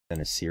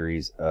and a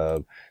series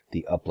of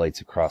the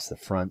uplights across the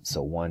front.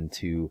 So 1,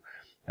 2,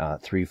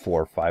 3,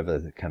 4, 5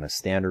 of the kind of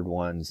standard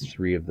ones,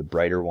 3 of the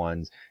brighter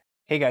ones.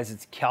 Hey guys,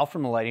 it's Cal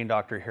from the Lighting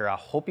Doctor here. I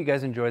hope you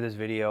guys enjoy this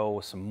video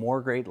with some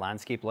more great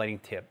landscape lighting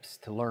tips.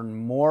 To learn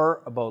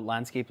more about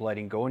landscape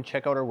lighting, go and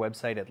check out our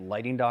website at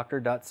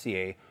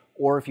lightingdoctor.ca,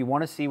 or if you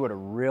want to see what a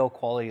real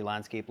quality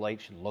landscape light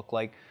should look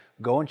like,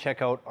 go and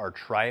check out our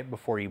Try It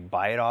Before You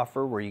Buy It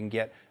offer, where you can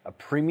get a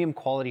premium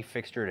quality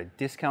fixture at a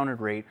discounted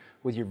rate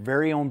with your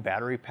very own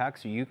battery pack,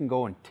 so you can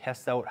go and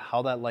test out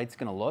how that light's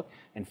going to look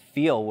and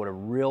feel what a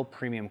real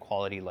premium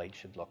quality light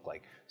should look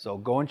like. So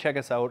go and check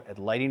us out at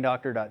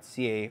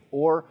lightingdoctor.ca,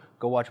 or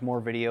go watch more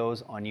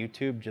videos on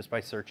YouTube just by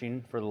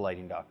searching for the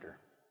Lighting Doctor.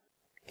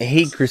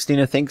 Hey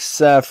Christina, thanks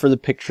for the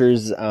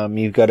pictures.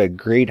 You've got a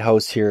great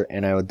house here,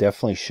 and I will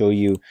definitely show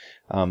you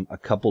a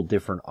couple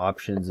different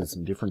options and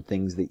some different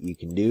things that you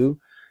can do.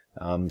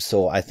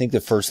 So I think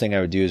the first thing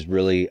I would do is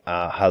really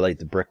highlight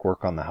the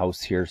brickwork on the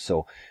house here.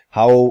 So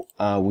how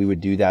we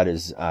would do that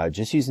is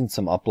just using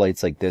some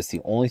uplights like this.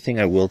 The only thing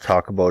I will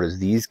talk about is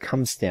these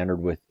come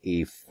standard with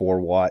a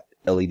 4-watt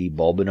LED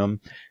bulb in them,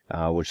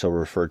 which I'll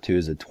refer to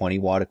as a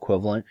 20-watt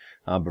equivalent.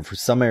 But for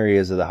some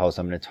areas of the house,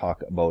 I'm going to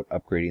talk about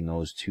upgrading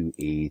those to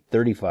a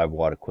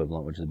 35-watt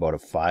equivalent, which is about a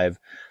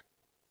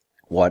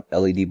 5-watt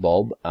LED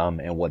bulb.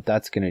 And what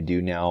that's going to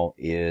do now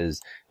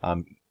is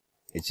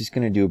it's just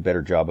going to do a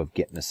better job of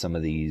getting to some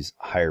of these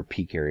higher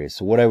peak areas.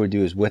 So what I would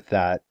do is with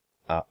that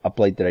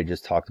uplight that I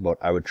just talked about,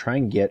 I would try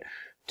and get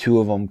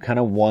 2 of them, kind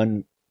of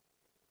one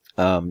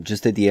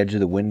just at the edge of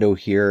the window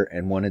here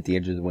and one at the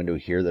edge of the window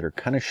here, that are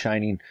kind of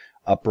shining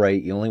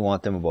upright. You only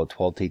want them about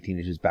 12 to 18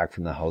 inches back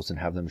from the house and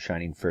have them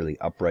shining fairly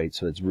upright.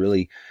 So it's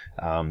really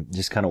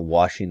just kind of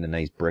washing the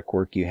nice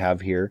brickwork you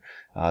have here.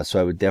 So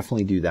I would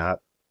definitely do that.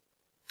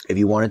 If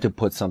you wanted to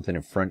put something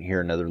in front here,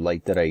 another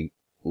light that I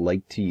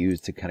like to use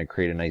to kind of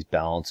create a nice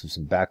balance of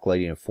some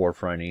backlighting and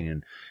forefronting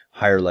and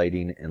higher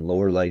lighting and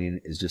lower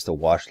lighting, is just a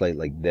wash light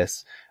like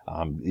this.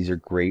 These are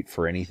great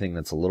for anything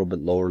that's a little bit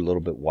lower, a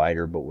little bit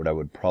wider, but what I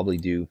would probably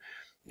do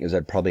is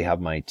I'd probably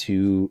have my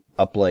 2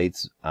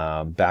 uplights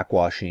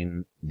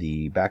backwashing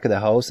the back of the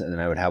house, and then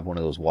I would have one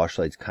of those wash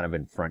lights kind of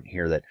in front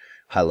here that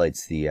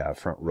highlights the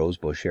front rose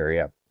bush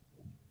area.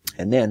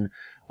 And then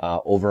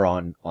over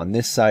on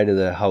this side of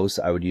the house,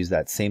 I would use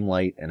that same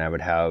light, and I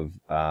would have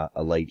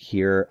a light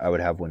here, I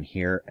would have one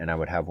here, and I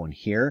would have one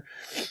here.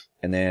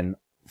 And then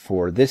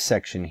for this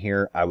section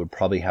here, I would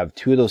probably have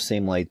 2 of those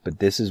same lights, but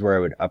this is where I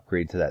would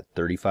upgrade to that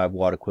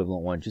 35-watt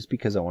equivalent one, just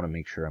because I want to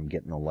make sure I'm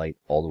getting the light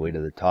all the way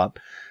to the top.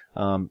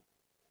 And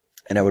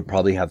I would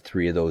probably have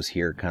 3 of those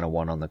here, kind of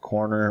one on the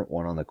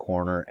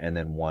corner, and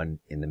then one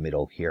in the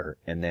middle here.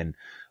 And then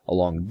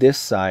along this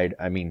side,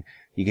 I mean,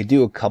 you could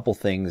do a couple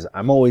things.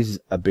 I'm always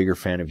a bigger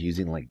fan of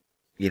using, like,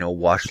 you know,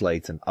 wash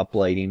lights and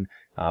uplighting.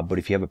 But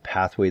if you have a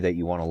pathway that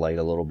you want to light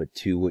a little bit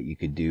too, what you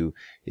could do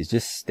is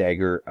just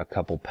stagger a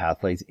couple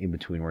path lights in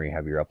between where you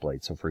have your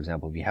uplight. So for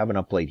example, if you have an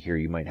uplight here,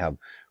 you might have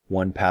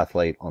one path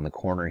light on the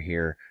corner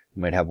here.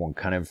 You might have one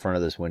kind of in front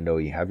of this window.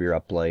 You have your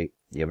uplight.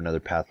 You have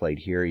another path light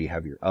here. You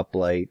have your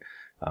uplight.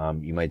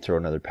 You might throw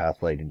another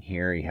path light in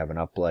here. You have an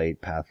uplight,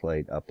 path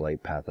light,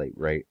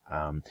 right?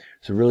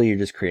 So really you're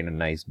just creating a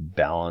nice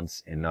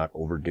balance and not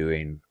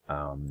overdoing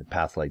the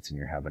path lights, and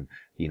you're having,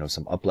 you know,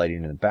 some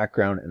uplighting in the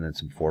background and then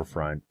some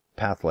forefront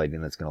path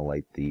lighting that's going to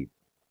light the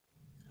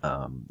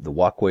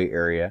walkway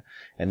area.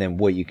 And then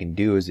what you can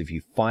do is, if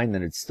you find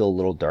that it's still a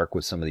little dark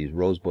with some of these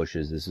rose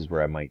bushes, this is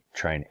where I might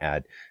try and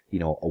add, you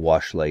know, a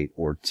wash light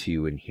or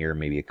 2 in here,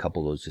 maybe a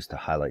couple of those just to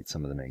highlight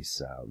some of the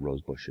nice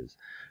rose bushes.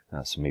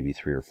 So maybe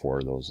 3 or 4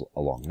 of those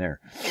along there.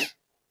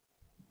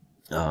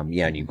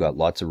 Yeah, and you've got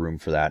lots of room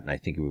for that, and I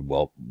think it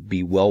would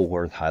be well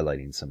worth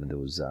highlighting some of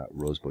those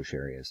rose bush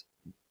areas.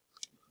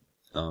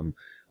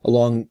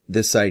 Along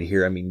this side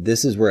here, I mean,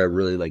 this is where I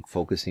really like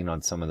focusing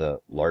on some of the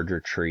larger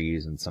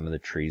trees and some of the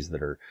trees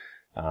that are,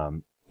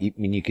 I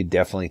mean, you could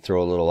definitely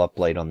throw a little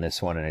uplight on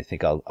this one, and I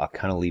think I'll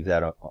kind of leave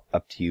that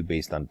up to you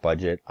based on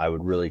budget. I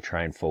would really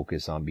try and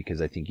focus on,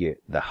 because I think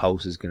the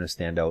house is going to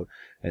stand out,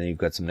 and then you've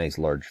got some nice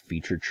large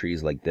feature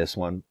trees like this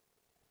one,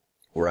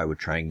 where I would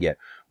try and get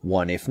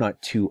 1, if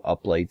not 2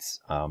 uplights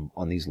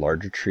on these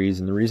larger trees.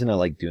 And the reason I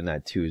like doing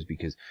that too is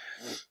because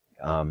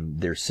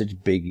there's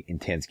such big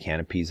intense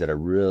canopies that I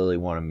really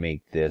want to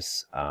make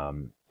this a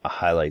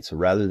highlight. So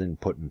rather than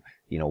putting,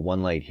 you know,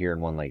 1 light here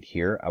and 1 light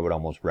here, I would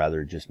almost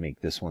rather just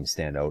make this one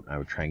stand out. I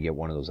would try and get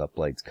one of those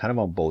uplights kind of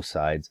on both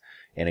sides.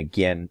 And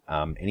again,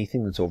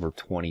 anything that's over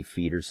 20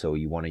 feet or so,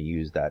 you want to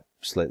use that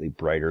slightly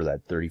brighter,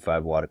 that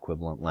 35-watt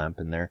equivalent lamp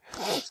in there,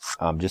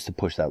 just to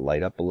push that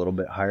light up a little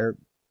bit higher.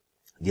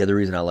 The other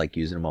reason I like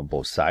using them on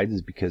both sides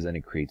is because then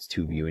it creates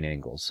 2 viewing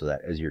angles, so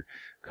that as you're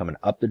coming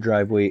up the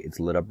driveway, it's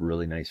lit up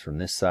really nice from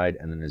this side,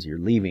 and then as you're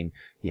leaving,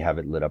 you have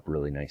it lit up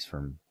really nice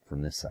from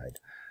this side.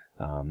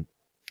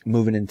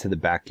 Moving into the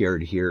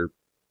backyard here,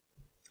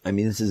 I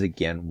mean, this is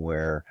again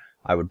where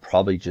I would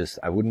probably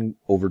I wouldn't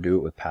overdo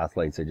it with path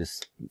lights. I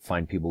just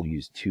find people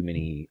use too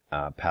many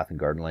path and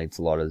garden lights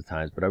a lot of the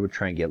times, but I would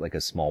try and get like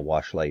a small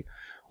wash light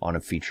on a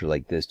feature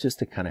like this, just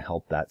to kind of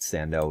help that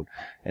stand out.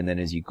 And then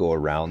as you go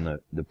around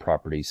the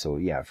property, so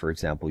yeah, for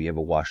example, you have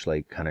a wash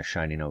light kind of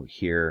shining out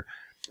here,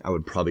 I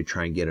would probably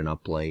try and get an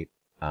uplight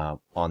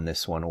on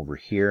this one over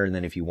here. And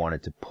then if you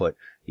wanted to put,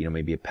 you know,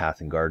 maybe a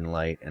path and garden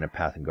light and a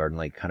path and garden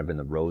light kind of in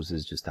the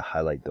roses just to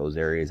highlight those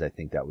areas, I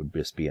think that would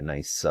just be a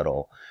nice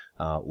subtle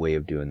way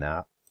of doing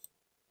that.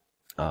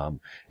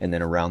 And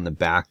then around the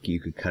back, you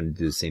could kind of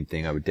do the same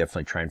thing. I would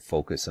definitely try and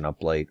focus an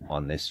uplight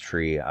on this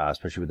tree,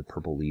 especially with the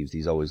purple leaves.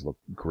 These always look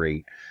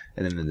great.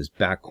 And then in this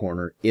back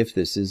corner, if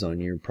this is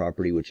on your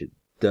property, which it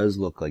does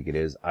look like it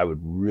is, I would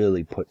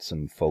really put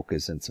some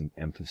focus and some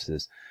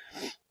emphasis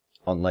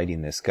on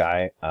lighting this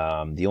guy.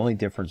 The only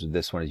difference with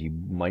this one is you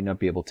might not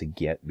be able to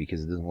get,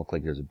 because it doesn't look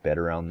like there's a bed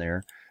around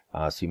there.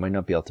 So you might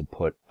not be able to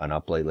put an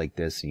uplight like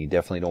this, and you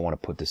definitely don't want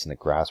to put this in the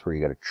grass where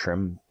you got to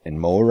trim and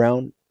mow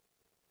around.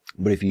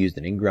 But if you used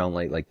an in-ground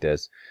light like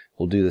this,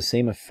 will do the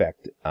same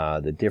effect.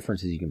 The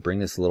difference is you can bring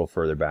this a little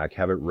further back,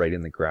 have it right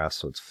in the grass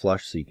so it's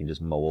flush, so you can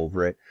just mow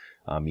over it.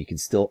 You can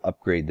still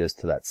upgrade this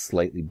to that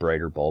slightly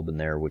brighter bulb in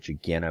there, which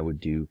again I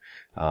would do,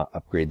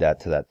 upgrade that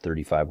to that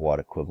 35 watt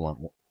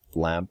equivalent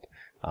lamp.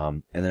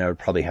 And then I would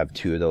probably have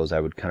two of those. I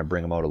would kind of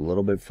bring them out a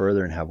little bit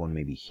further and have one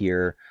maybe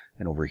here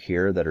and over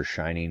here that are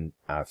shining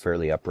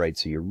fairly upright,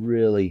 so you're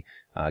really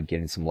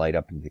getting some light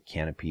up into the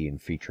canopy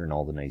and featuring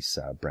all the nice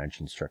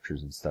branching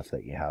structures and stuff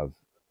that you have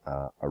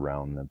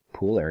around the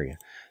pool area.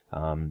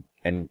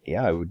 And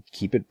yeah, I would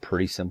keep it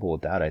pretty simple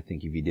with that. I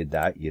think if you did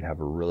that, you'd have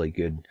a really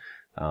good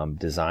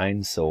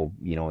design. So,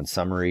 you know, in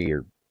summary,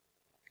 you're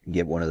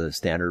get one of the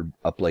standard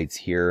uplights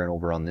here, and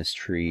over on this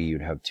tree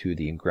you'd have two of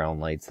the in-ground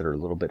lights that are a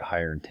little bit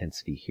higher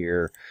intensity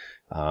here.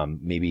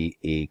 Maybe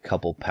a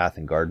couple path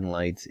and garden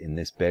lights in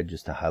this bed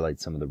just to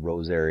highlight some of the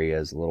rose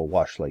areas, a little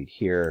wash light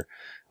here.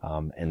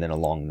 And then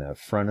along the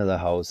front of the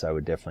house, I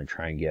would definitely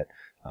try and get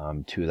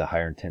two of the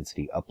higher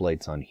intensity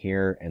uplights on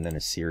here, and then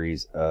a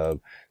series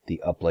of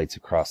the uplights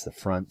across the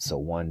front. So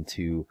 1,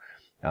 2,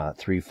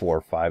 3,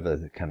 4, 5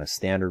 of the kind of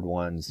standard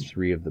ones,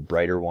 3 of the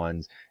brighter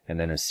ones, and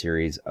then a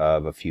series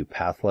of a few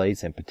path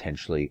lights and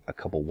potentially a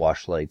couple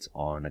wash lights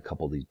on a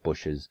couple of these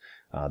bushes,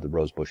 the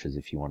rose bushes,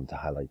 if you wanted to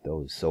highlight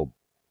those. So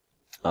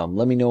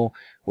let me know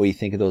what you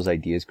think of those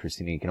ideas,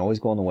 Christina. You can always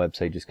go on the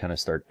website, just kind of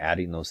start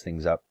adding those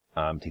things up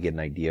to get an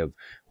idea of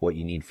what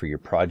you need for your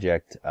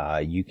project.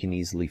 You can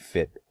easily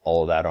fit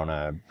all of that on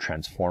a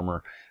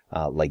transformer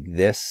like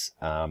this.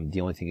 The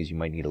only thing is you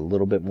might need a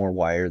little bit more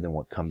wire than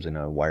what comes in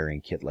a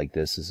wiring kit like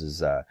this. This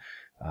is a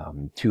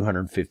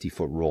 250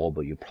 foot roll,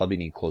 but you'll probably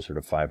need closer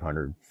to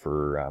 500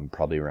 for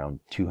probably around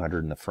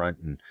 200 in the front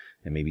and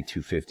maybe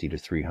 250 to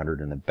 300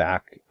 in the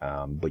back.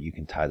 But you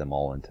can tie them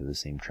all into the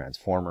same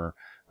transformer.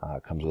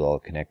 It comes with all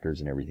the connectors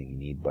and everything you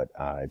need, but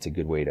it's a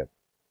good way to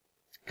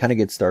kind of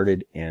get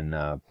started and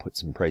put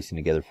some pricing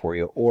together for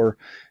you. Or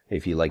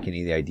if you like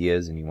any of the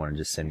ideas and you want to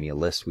just send me a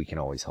list, we can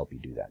always help you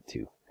do that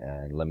too.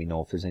 And let me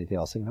know if there's anything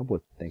else I can help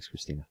with. Thanks,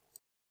 Christina.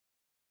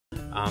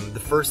 The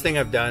first thing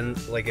I've done,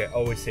 like I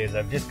always say, is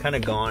I've just kind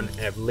of gone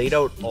and I've laid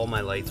out all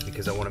my lights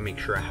because I want to make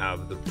sure I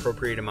have the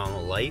appropriate amount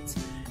of lights.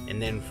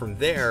 And then from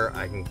there,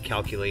 I can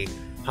calculate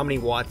how many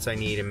watts I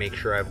need and make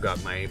sure I've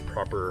got my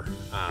proper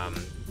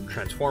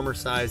transformer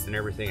sized and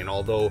everything. And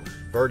although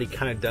I've already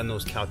kind of done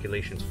those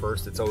calculations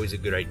first, it's always a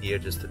good idea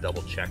just to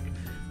double check.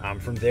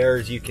 From there,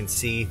 as you can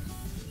see,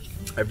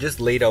 I've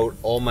just laid out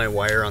all my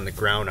wire on the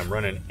ground. I'm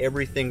running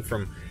everything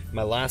from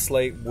my last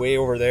light way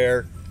over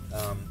there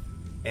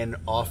and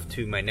off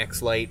to my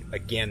next light.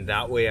 Again,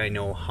 that way I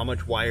know how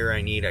much wire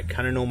I need. I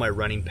kind of know my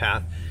running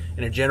path.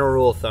 And a general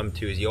rule of thumb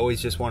too is you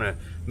always just want to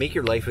make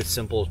your life as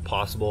simple as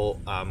possible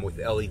with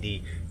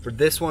LED. For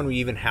this one, we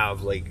even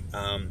have like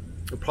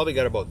we probably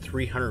got about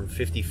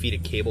 350 feet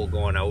of cable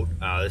going out.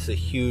 This is a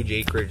huge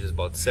acreage, it's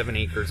about 7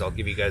 acres. I'll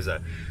give you guys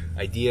an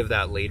idea of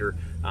that later.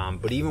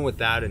 But even with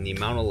that and the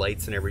amount of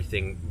lights and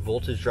everything,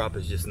 voltage drop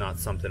is just not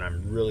something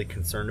I'm really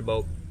concerned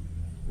about.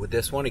 With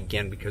this one,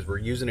 again, because we're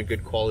using a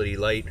good quality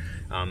light,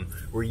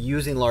 we're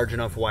using large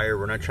enough wire.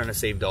 We're not trying to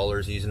save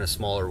dollars using a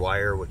smaller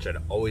wire, which I'd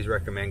always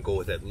recommend go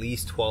with at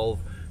least 12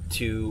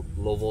 to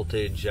low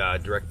voltage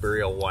direct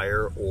burial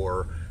wire,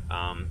 or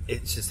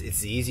it's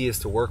the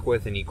easiest to work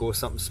with. And you go with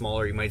something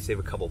smaller, you might save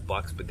a couple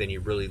bucks, but then you're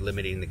really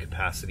limiting the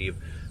capacity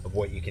of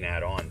what you can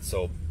add on.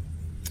 So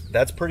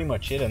that's pretty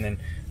much it. And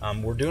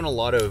then we're doing a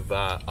lot of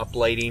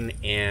uplighting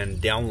and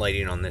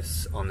downlighting on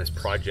this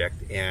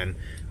project, and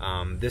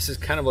this is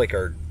kind of like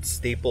our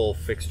staple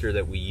fixture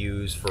that we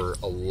use for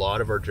a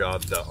lot of our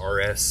jobs, the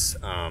RS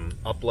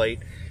uplight.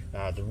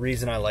 The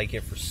reason I like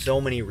it for so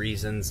many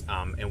reasons,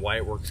 and why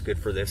it works good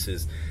for this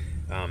is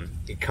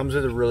it comes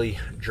with a really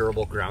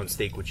durable ground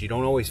stake, which you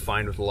don't always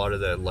find with a lot of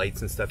the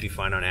lights and stuff you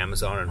find on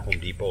Amazon and Home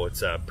Depot.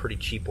 It's a pretty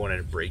cheap one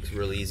and it breaks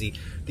really easy.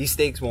 These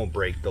stakes won't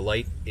break. The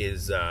light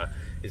is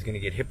going to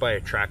get hit by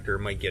a tractor,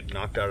 might get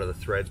knocked out of the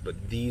threads,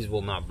 but these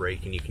will not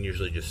break, and you can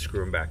usually just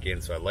screw them back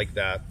in. So I like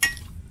that.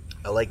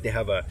 I like to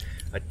have a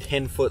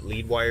 10-foot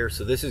lead wire.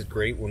 So this is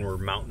great when we're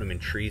mounting them in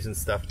trees and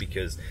stuff,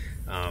 because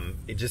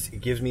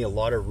it gives me a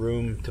lot of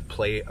room to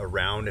play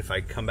around. If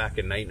I come back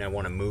at night and I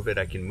want to move it,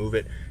 I can move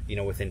it, you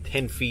know, within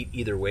 10 feet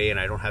either way, and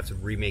I don't have to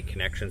remake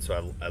connections.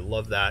 So I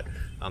love that.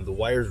 The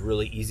wire is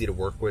really easy to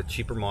work with.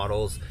 Cheaper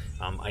models,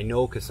 I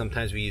know, because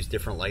sometimes we use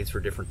different lights for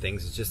different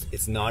things.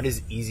 It's not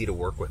as easy to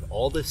work with.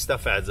 All this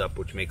stuff adds up,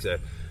 which makes a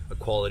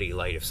quality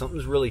light. If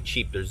something's really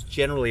cheap, there's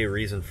generally a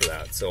reason for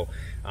that. So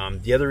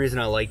the other reason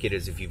I like it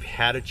is if you've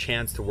had a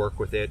chance to work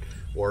with it,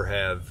 or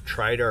have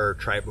tried our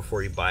try it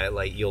before you buy it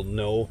light, you'll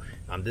know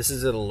this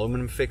is an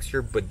aluminum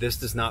fixture, but this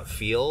does not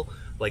feel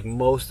like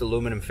most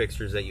aluminum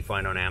fixtures that you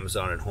find on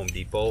Amazon and Home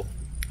Depot.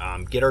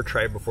 Get our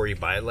try it before you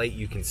buy it light.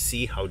 You can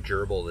see how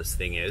durable this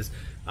thing is.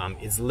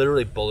 It's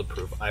literally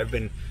bulletproof. I've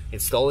been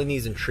installing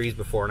these in trees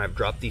before, and I've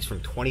dropped these from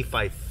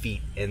 25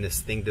 feet and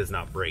this thing does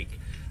not break.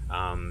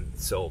 A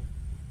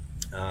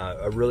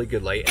really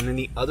good light. And then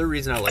the other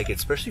reason I like it,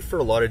 especially for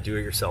a lot of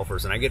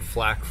do-it-yourselfers, and I get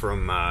flack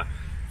from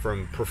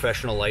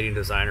professional lighting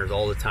designers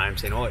all the time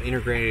saying, oh,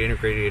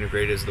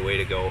 integrated is the way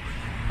to go.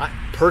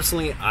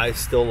 Personally, I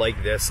still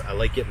like this. I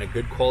like getting a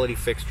good quality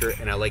fixture,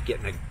 and I like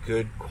getting a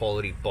good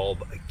quality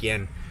bulb.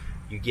 Again,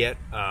 you get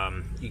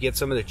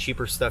some of the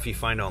cheaper stuff you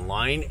find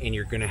online, and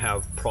you're going to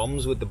have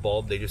problems with the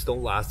bulb. They just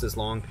don't last as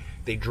long.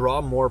 They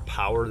draw more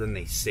power than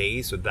they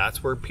say, so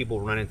that's where people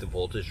run into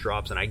voltage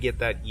drops. And I get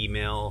that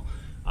email,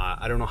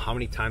 I don't know how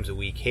many times a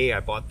week. Hey,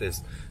 I bought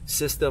this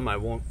system, I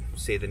won't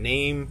say the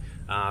name,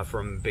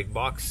 from a big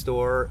box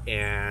store,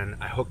 and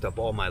I hooked up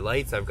all my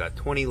lights. I've got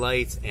 20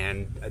 lights,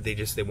 and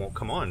they won't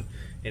come on.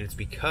 And it's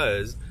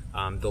because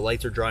the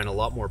lights are drawing a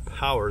lot more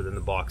power than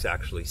the box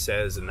actually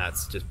says, and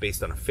that's just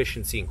based on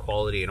efficiency and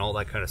quality and all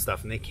that kind of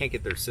stuff, and they can't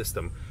get their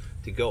system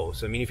to go.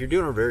 So I mean, if you're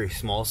doing a very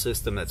small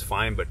system, that's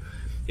fine, but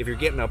if you're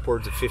getting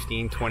upwards of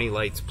 15, 20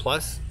 lights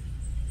plus,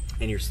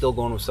 and you're still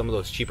going with some of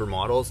those cheaper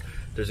models,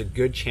 there's a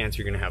good chance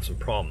you're going to have some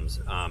problems.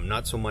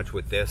 Not so much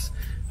with this.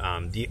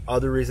 The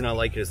other reason I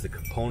like it is the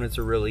components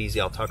are really easy.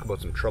 I'll talk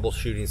about some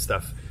troubleshooting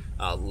stuff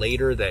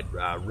later that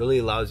really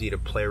allows you to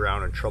play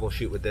around and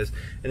troubleshoot with this.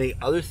 And the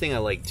other thing I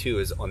like too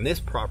is on this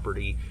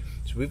property,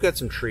 so we've got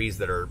some trees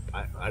that are,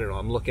 I don't know,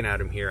 I'm looking at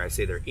them here, I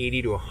say they're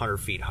 80 to 100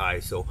 feet high.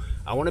 So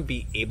I want to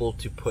be able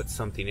to put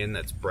something in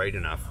that's bright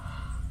enough.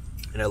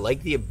 And I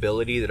like the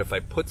ability that if I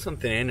put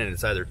something in and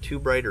it's either too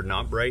bright or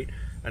not bright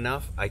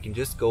enough, I can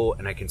just go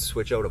and I can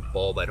switch out a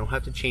bulb. I don't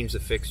have to change the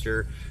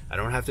fixture. I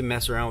don't have to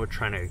mess around with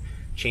trying to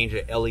change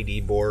an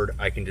LED board.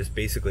 I can just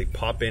basically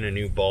pop in a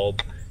new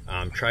bulb,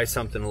 try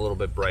something a little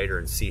bit brighter,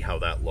 and see how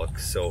that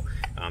looks. So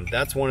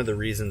that's one of the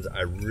reasons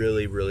I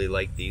really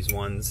like these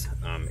ones.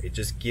 It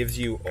just gives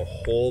you a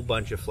whole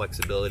bunch of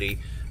flexibility.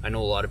 I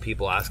know a lot of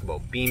people ask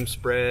about beam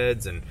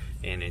spreads and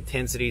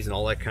intensities and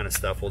all that kind of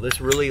stuff. Well,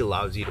 this really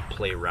allows you to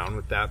play around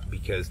with that,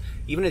 because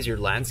even as your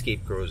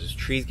landscape grows, as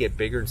trees get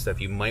bigger and stuff,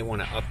 you might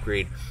want to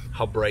upgrade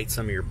how bright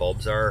some of your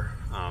bulbs are.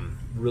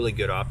 Really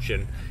good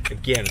option.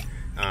 Again,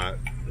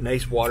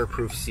 nice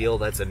waterproof seal.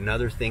 That's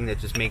another thing that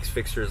just makes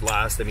fixtures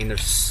last. I mean,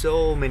 there's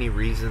so many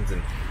reasons,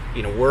 and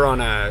you know, we're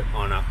on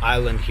an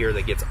island here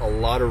that gets a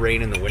lot of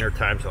rain in the winter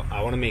time, so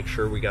I want to make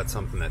sure we got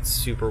something that's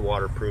super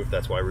waterproof.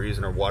 That's why we're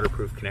using our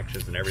waterproof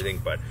connections and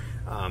everything. But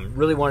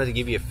really wanted to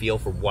give you a feel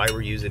for why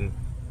we're using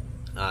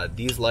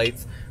these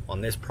lights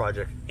on this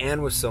project,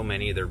 and with so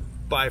many, they're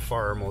by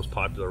far our most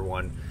popular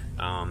one.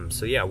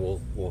 So yeah,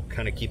 we'll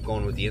kind of keep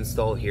going with the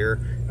install here.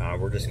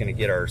 We're just going to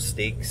get our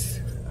stakes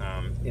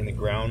in the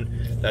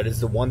ground. That is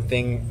the one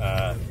thing.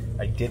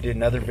 I did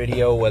another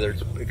video, whether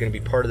it's going to be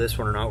part of this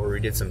one or not, where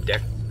we did some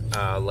deck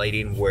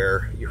lighting,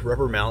 where your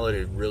rubber mallet,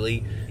 it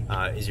really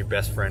is your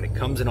best friend. It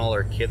comes in all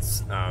our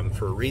kits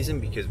for a reason,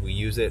 because we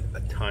use it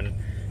a ton,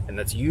 and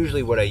that's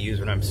usually what I use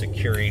when I'm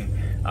securing,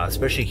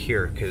 especially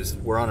here, because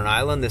we're on an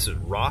island. This is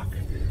rock,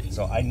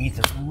 so I need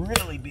to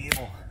really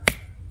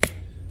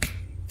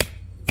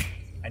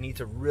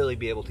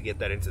be able to get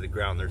that into the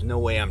ground. There's no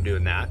way I'm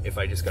doing that if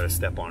I just got to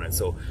step on it.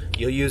 So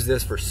you'll use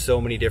this for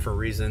so many different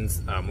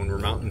reasons. When we're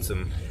mounting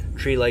some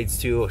tree lights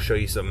too, I'll show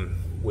you some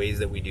ways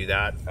that we do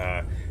that.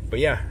 But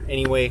yeah,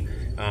 anyway,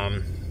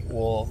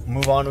 we'll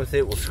move on with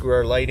it. We'll screw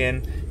our light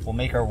in. We'll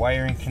make our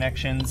wiring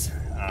connections.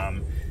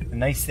 The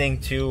nice thing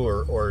too,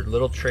 or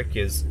little trick,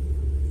 is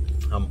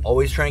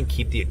always try and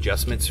keep the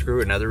adjustment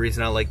screw. Another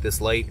reason I like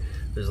this light,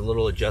 there's a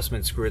little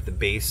adjustment screw at the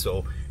base,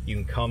 so you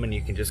can come and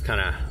you can just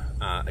kind of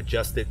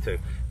adjust it to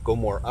go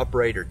more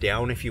upright or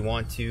down if you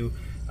want to.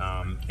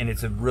 And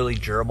it's a really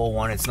durable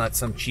one. It's not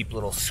some cheap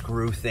little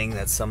screw thing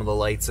that some of the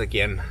lights,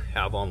 again,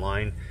 have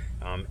online.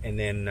 And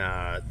then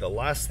the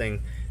last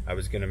thing I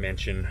was going to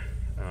mention,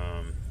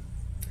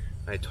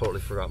 I totally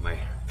forgot my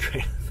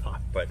train of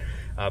thought, but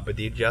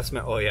the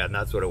adjustment, oh yeah, and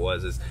that's what it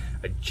was, is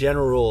a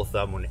general rule of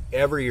thumb,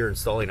 whenever you're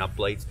installing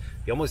uplights,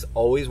 you almost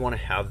always want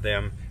to have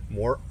them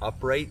more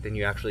upright than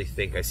you actually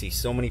think. I see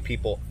so many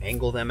people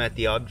angle them at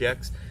the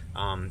objects,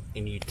 and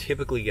you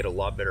typically get a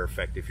lot better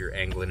effect if you're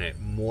angling it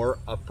more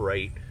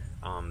upright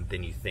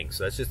than you think.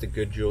 So that's just a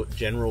good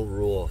general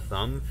rule of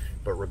thumb.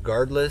 But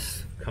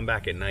regardless, come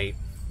back at night,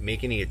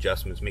 make any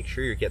adjustments, make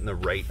sure you're getting the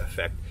right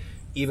effect.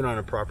 Even on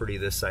a property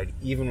this side,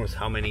 even with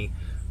how many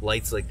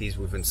lights like these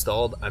we've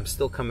installed, I'm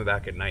still coming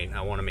back at night and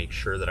I want to make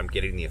sure that I'm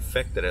getting the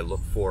effect that I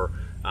look for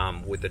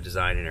with the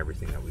design and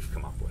everything that we've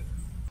come up with.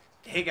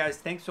 Hey guys,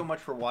 thanks so much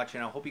for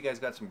watching. I hope you guys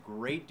got some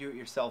great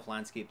do-it-yourself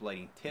landscape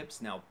lighting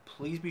tips. Now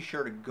please be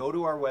sure to go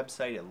to our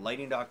website at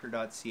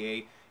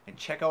lightingdoctor.ca and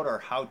check out our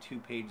how-to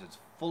page. It's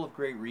full of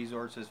great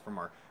resources, from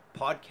our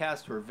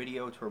podcast to our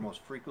video to our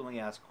most frequently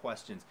asked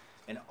questions.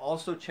 And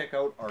also check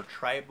out our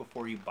Try It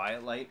Before You Buy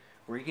It light,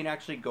 where you can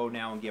actually go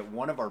now and get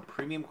one of our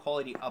premium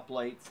quality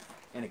uplights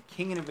and a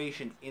King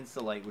Innovation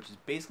Insta-Light, which is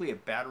basically a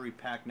battery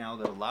pack now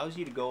that allows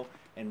you to go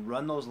and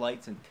run those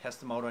lights and test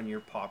them out on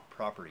your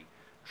property.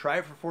 Try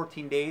it for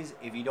 14 days.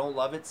 If you don't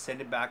love it,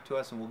 send it back to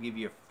us and we'll give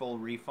you a full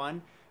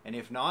refund. And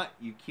if not,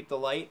 you keep the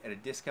light at a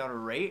discounted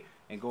rate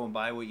and go and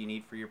buy what you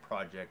need for your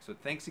project. So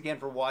thanks again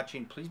for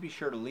watching. Please be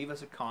sure to leave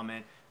us a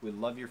comment. We'd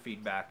love your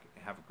feedback.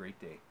 Have a great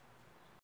day.